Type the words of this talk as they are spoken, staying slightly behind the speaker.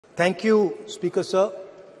Thank you, Speaker Sir.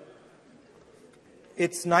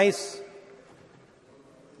 It's nice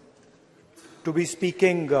to be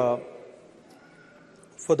speaking for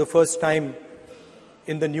the first time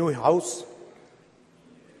in the new House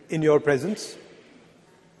in your presence.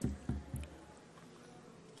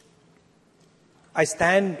 I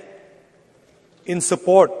stand in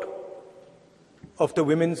support of the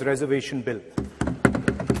Women's Reservation Bill.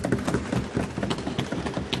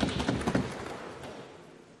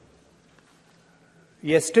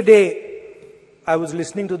 Yesterday, I was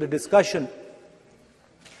listening to the discussion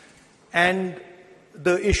and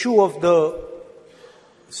the issue of the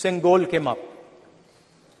Sengol came up.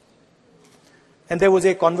 And there was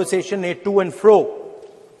a conversation, a to and fro,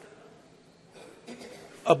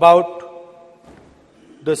 about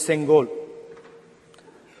the Sengol.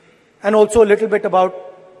 And also a little bit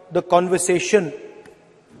about the conversation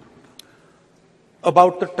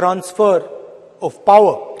about the transfer of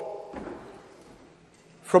power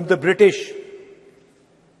from the British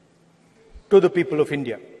to the people of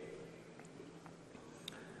India.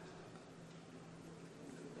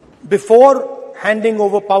 Before handing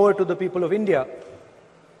over power to the people of India,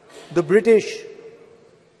 the British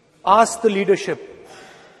asked the leadership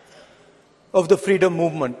of the freedom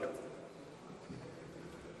movement,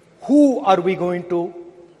 who are we going to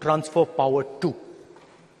transfer power to?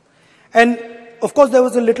 And of course there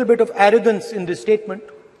was a little bit of arrogance in this statement,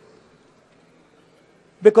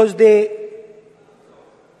 because they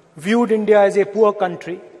viewed India as a poor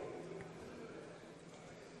country.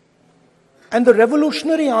 And the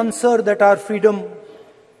revolutionary answer that our freedom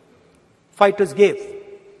fighters gave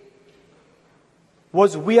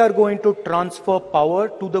was, we are going to transfer power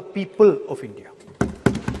to the people of India.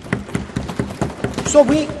 So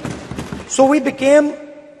we became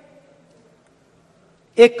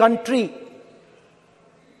a country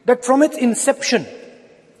that from its inception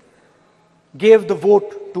gave the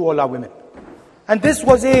vote to all our women. And this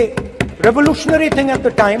was a revolutionary thing at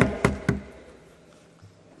the time.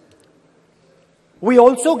 We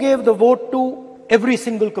also gave the vote to every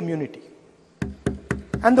single community.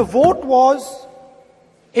 And the vote was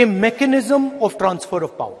a mechanism of transfer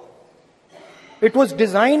of power. It was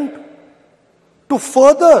designed to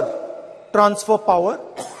further transfer power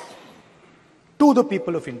to the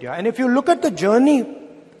people of India. And if you look at the journey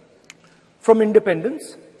from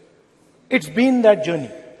independence, it's been that journey.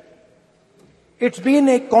 It's been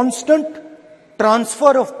a constant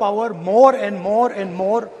transfer of power, more and more and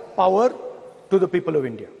more power to the people of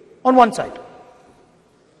India, on one side.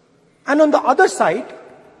 And on the other side,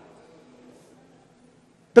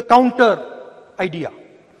 the counter idea,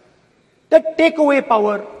 that take away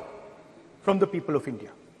power from the people of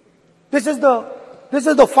India. This is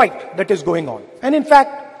the fight that is going on. And in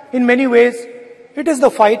fact, in many ways, it is the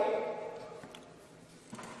fight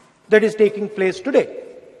that is taking place today.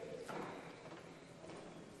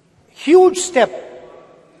 Huge step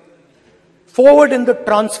forward in the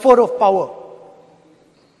transfer of power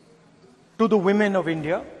to the women of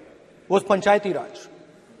India was Panchayati Raj,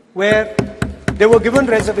 where they were given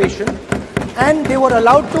reservation and they were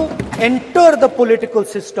allowed to enter the political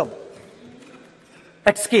system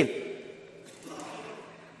at scale.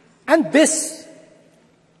 And this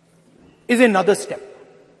is another step.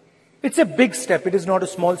 It's a big step. It is not a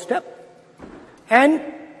small step. And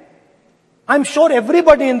I'm sure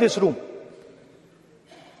everybody in this room,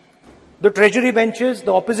 the treasury benches,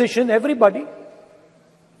 the opposition, everybody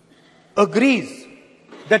agrees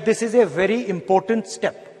that this is a very important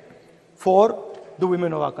step for the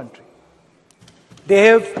women of our country.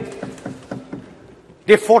 They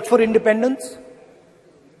fought for independence.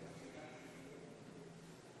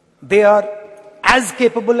 They are as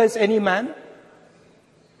capable as any man,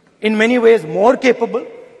 in many ways more capable,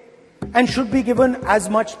 and should be given as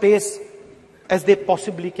much space as they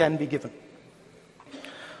possibly can be given.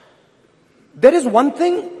 There is one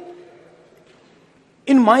thing,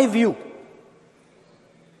 in my view,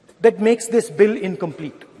 that makes this bill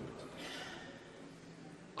incomplete.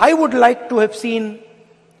 I would like to have seen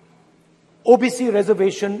OBC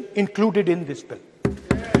reservation included in this bill.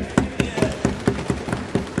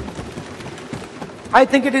 I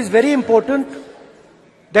think it is very important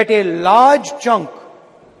that a large chunk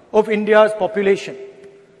of India's population,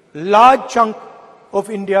 large chunk of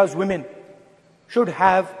India's women should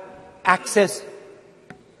have access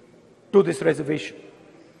to this reservation.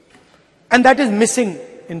 And that is missing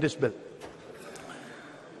in this bill.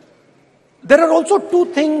 There are also two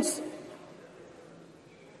things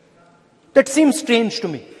that seem strange to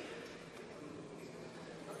me.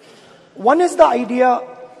 One is the idea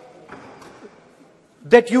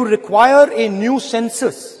that you require a new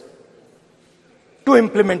census to to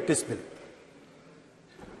implement this bill.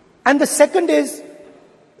 And the second is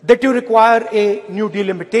that you require a new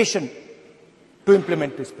delimitation to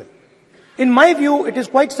implement this bill. In my view, it is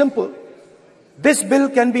quite simple. This bill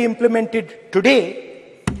can be implemented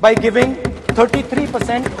today by giving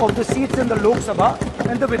 33% of the seats in the Lok Sabha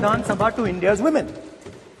and the Vidhan Sabha to India's women.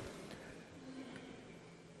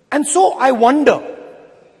 And so I wonder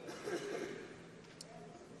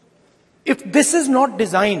if this is not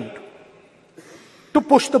designed to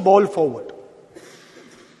push the ball forward.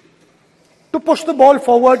 To push the ball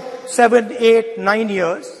forward 7, 8, 9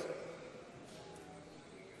 years,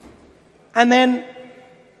 and then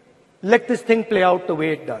let this thing play out the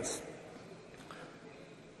way it does.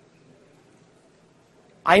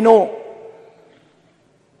 I know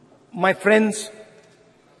my friends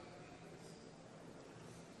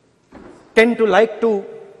tend to like to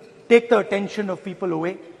take the attention of people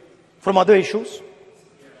away from other issues.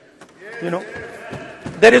 You know,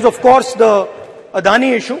 there is of course the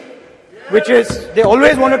Adani issue, which is they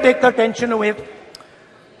always want to take the attention away.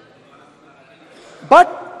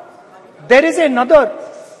 But there is another,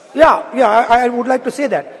 I would like to say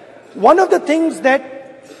that. One of the things that,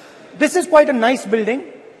 this is quite a nice building.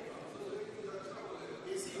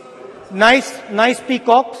 Nice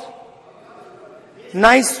peacocks.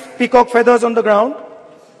 Nice peacock feathers on the ground.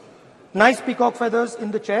 Nice peacock feathers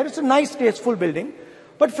in the chair. It's a nice, tasteful building.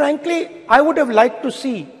 But frankly, I would have liked to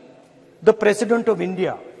see the President of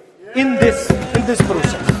India in this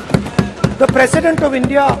process. The President of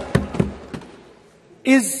India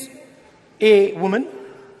is a woman.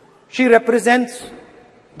 She represents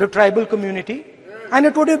the tribal community, and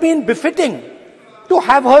it would have been befitting to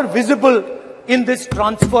have her visible in this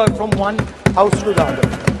transfer from one house to the other.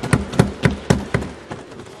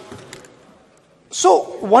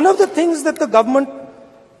 So, one of the things that the government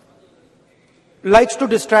likes to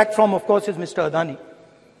distract from, of course, is Mr. Adani.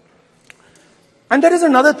 And there is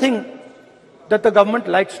another thing that the government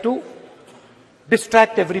likes to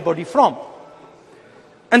distract everybody from.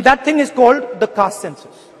 And that thing is called the caste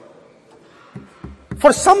census.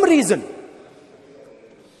 For some reason,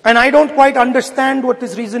 and I don't quite understand what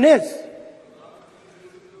this reason is,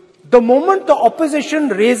 the moment the opposition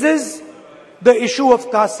raises the issue of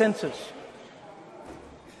caste census,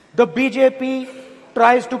 the BJP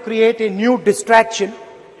tries to create a new distraction,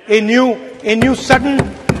 a new sudden,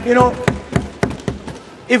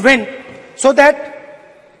 event, so that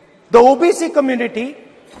the OBC community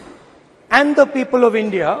and the people of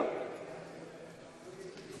India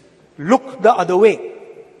look the other way.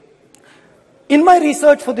 In my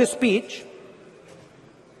research for this speech,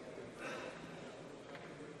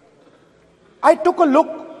 I took a look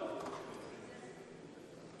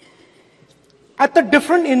at the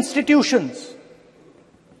different institutions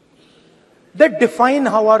that define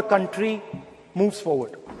how our country moves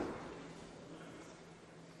forward.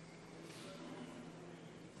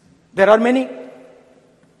 There are many.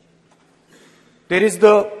 There is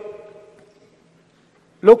the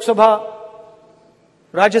Lok Sabha,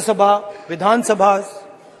 Rajya Sabha, Vidhan Sabhas.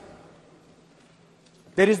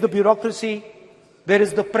 There is the bureaucracy. There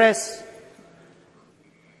is the press.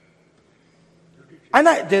 And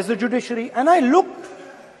there's the judiciary. And I looked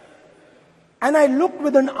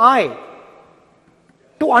with an eye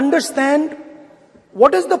to understand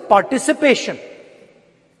what is the participation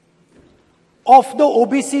of the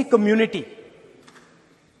OBC community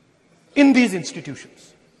in these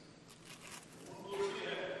institutions.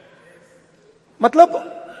 मतलब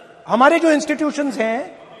हमारे जो institutions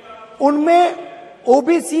हैं उनमें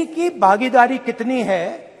OBC की भागीदारी कितनी है,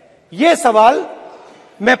 ये सवाल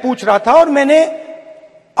मैं पूछ रहा था और मैंने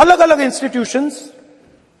अलग अलग इंस्टीट्यूशंस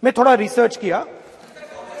में थोड़ा रिसर्च किया.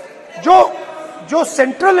 जो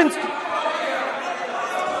central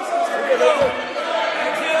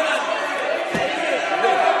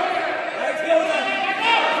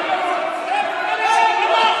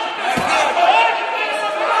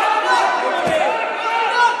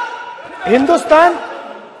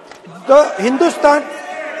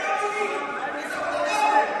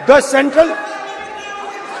the central,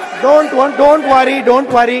 don't worry,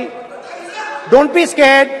 don't be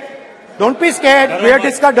scared, we are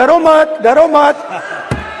discussing, डरो मत,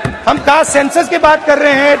 हम कास्ट सेंसस की बात कर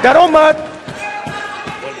रहे हैं, डरो मत.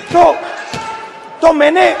 तो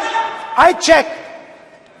मैंने, I checked,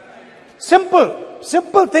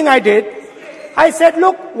 simple thing I did, I said,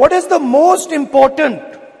 look, what is the most important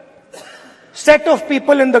set of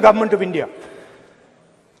people in the government of India?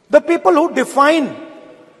 The people who define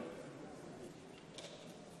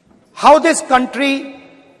how this country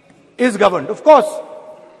is governed. Of course,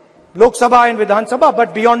 Lok Sabha and Vidhan Sabha,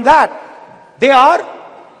 but beyond that, they are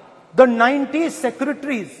the 90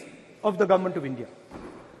 secretaries of the government of India.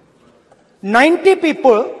 90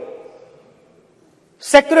 people,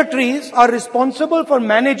 secretaries, are responsible for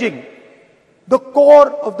managing the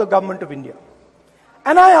core of the government of India.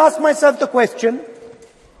 And I ask myself the question,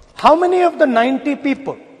 how many of the 90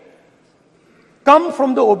 people come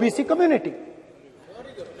from the OBC community?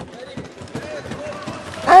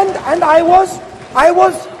 And I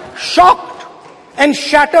was shocked and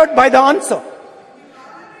shattered by the answer.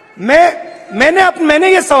 मैंने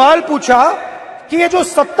ये सवाल पूछा कि ये जो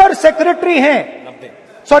 70 secretary हैं,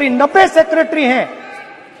 90 secretary हैं,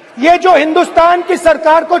 ये जो हिंदुस्तान की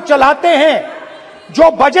सरकार को चलाते हैं,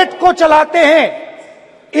 जो बजट को चलाते हैं,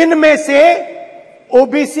 इनमें से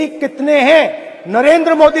ओबीसी कितने हैं?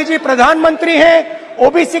 नरेंद्र मोदी जी प्रधानमंत्री हैं,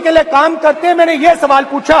 ओबीसी के लिए काम करते हैं। मैंने ये सवाल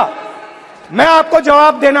पूछा। मैं आपको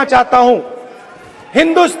जवाब देना चाहता हूं,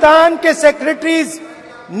 हिंदुस्तान के सेक्रेटरीज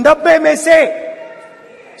 90 में से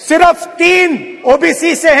सिर्फ 3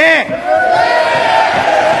 ओबीसी से हैं।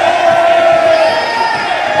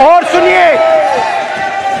 और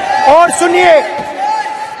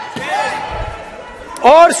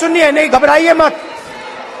सुनिए, नहीं घबराइए मत,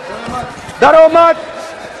 डरो मत।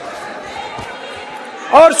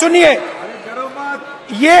 और सुनिए,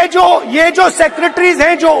 ये जो सेक्रेटरीज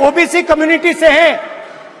हैं जो ओबीसी कम्युनिटी से हैं,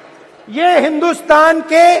 ये हिंदुस्तान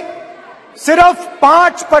के सिर्फ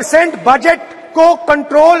 5% बजट को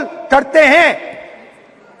कंट्रोल करते हैं।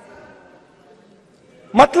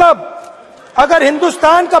 मतलब अगर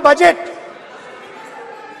हिंदुस्तान का बजट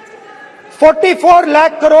 44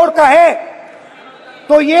 लाख करोड़ का है,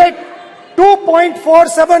 तो ये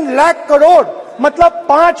 2.47 लाख करोड़ मतलब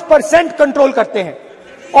 5% कंट्रोल करते हैं।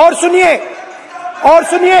 और सुनिए,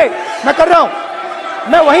 मैं कर रहा हूं,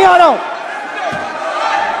 मैं वहीं आ रहा हूं।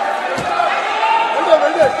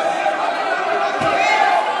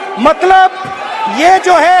 मतलब ये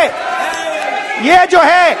जो है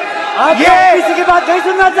ओबीसी की बात नहीं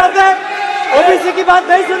सुनना चाहते, ओबीसी की बात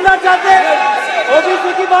नहीं सुनना चाहते,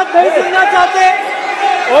 ओबीसी की बात नहीं सुनना चाहते,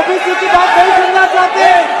 ओबीसी की बात नहीं सुनना चाहते।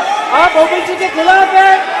 आप ओबीसी के खिलाफ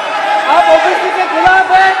हैं, आप ओबीसी के खिलाफ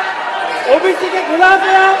हैं, ओबीसी के खिलाफ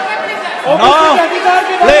हैं। ओबीसी के अधिकार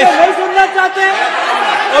के बारे में नहीं सुनना चाहते,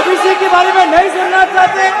 ओबीसी के बारे में नहीं सुनना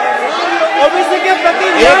चाहते, ओबीसी के प्रति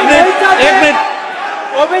न्याय नहीं चाहते,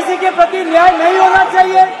 ओबीसी के प्रति न्याय नहीं होना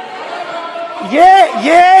चाहिए।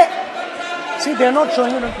 ये सी दे नॉट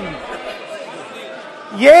शोइंग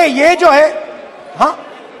ये जो है, हाँ,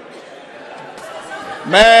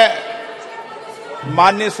 मैं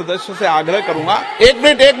माननीय सदस्य से आग्रह करूंगा, एक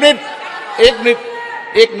मिनट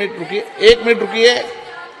रुकिए।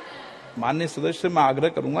 माननीय सदस्य से मैं आग्रह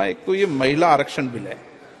करूंगा, एक तो ये महिला आरक्षण बिल है,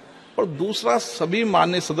 और दूसरा सभी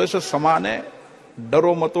माननीय सदस्य समान है।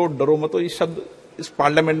 डरो मतो ये शब्द इस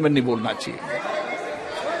पार्लियामेंट में नहीं बोलना चाहिए।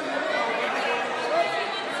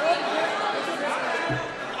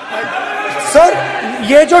 सर,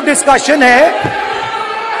 ये जो डिस्कशन है,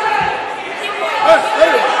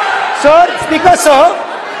 sir, speaker sir,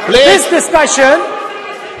 this discussion,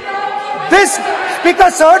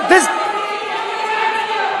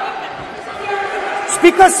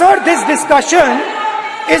 this discussion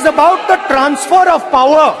is about the transfer of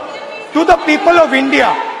power to the people of India.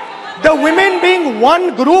 The women being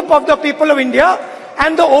one group of the people of India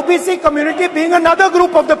and the OBC community being another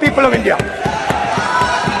group of the people of India.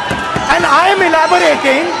 And I am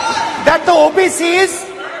elaborating that the OBCs,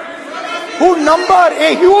 who number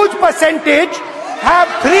a huge percentage, have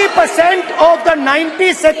 3% of the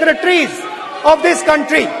 90 secretaries of this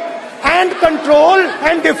country and control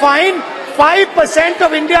and define 5%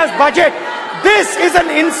 of India's budget. This is an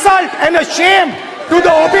insult and a shame to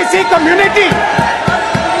the OBC community.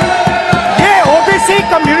 ये OBC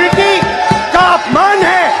community का अपमान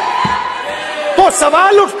है। तो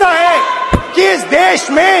सवाल उठता है कि इस देश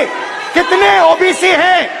में कितने ओबीसी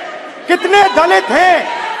हैं, कितने दलित हैं,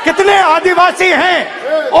 कितने आदिवासी हैं,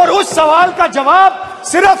 और उस सवाल का जवाब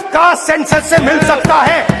सिर्फ कास्ट सेंसस से मिल सकता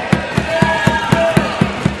है।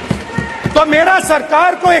 तो मेरा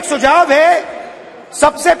सरकार को एक सुझाव है,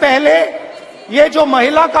 सबसे पहले ये जो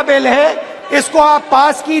महिला का बिल है, इसको आप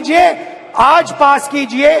पास कीजिए, आज पास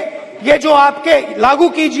कीजिए, ये जो आपके लागू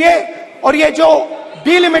कीजिए, और ये जो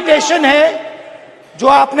डिलिमिटेशन है जो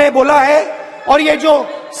आपने बोला है, और ये जो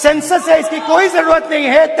सेंसस है, इसकी कोई जरूरत नहीं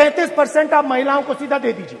है। 33% आप महिलाओं को सीधा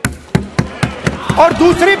दे दीजिए। और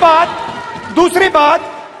दूसरी बात,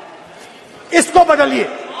 इसको बदलिए,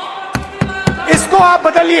 इसको आप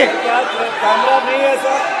बदलिए। कैमरा नहीं है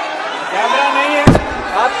सर, कैमरा नहीं है,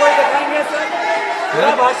 आपको ही दिखाएंगे सर,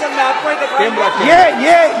 पूरा भाषण में आपको ही दिखाएंगे।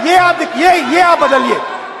 ये आप बदलिए।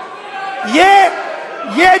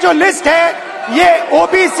 ये जो लिस्ट है, ये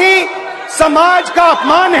ओबीसी समाज का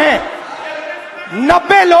अपमान है।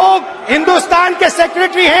 90 लोग हिंदुस्तान के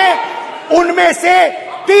सेक्रेटरी हैं, उनमें से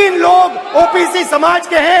 3 लोग ओबीसी समाज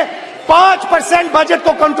के हैं, 5% बजट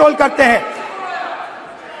को कंट्रोल करते हैं।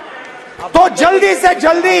 तो जल्दी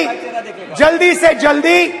से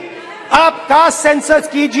जल्दी आप कास्ट सेंसस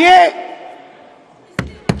कीजिए,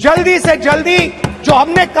 जल्दी से जल्दी जो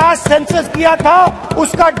हमने कास्ट सेंसस किया था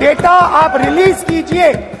उसका डेटा आप रिलीज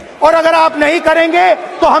कीजिए, और अगर आप नहीं करेंगे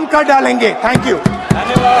तो हम कर डालेंगे। Thank you.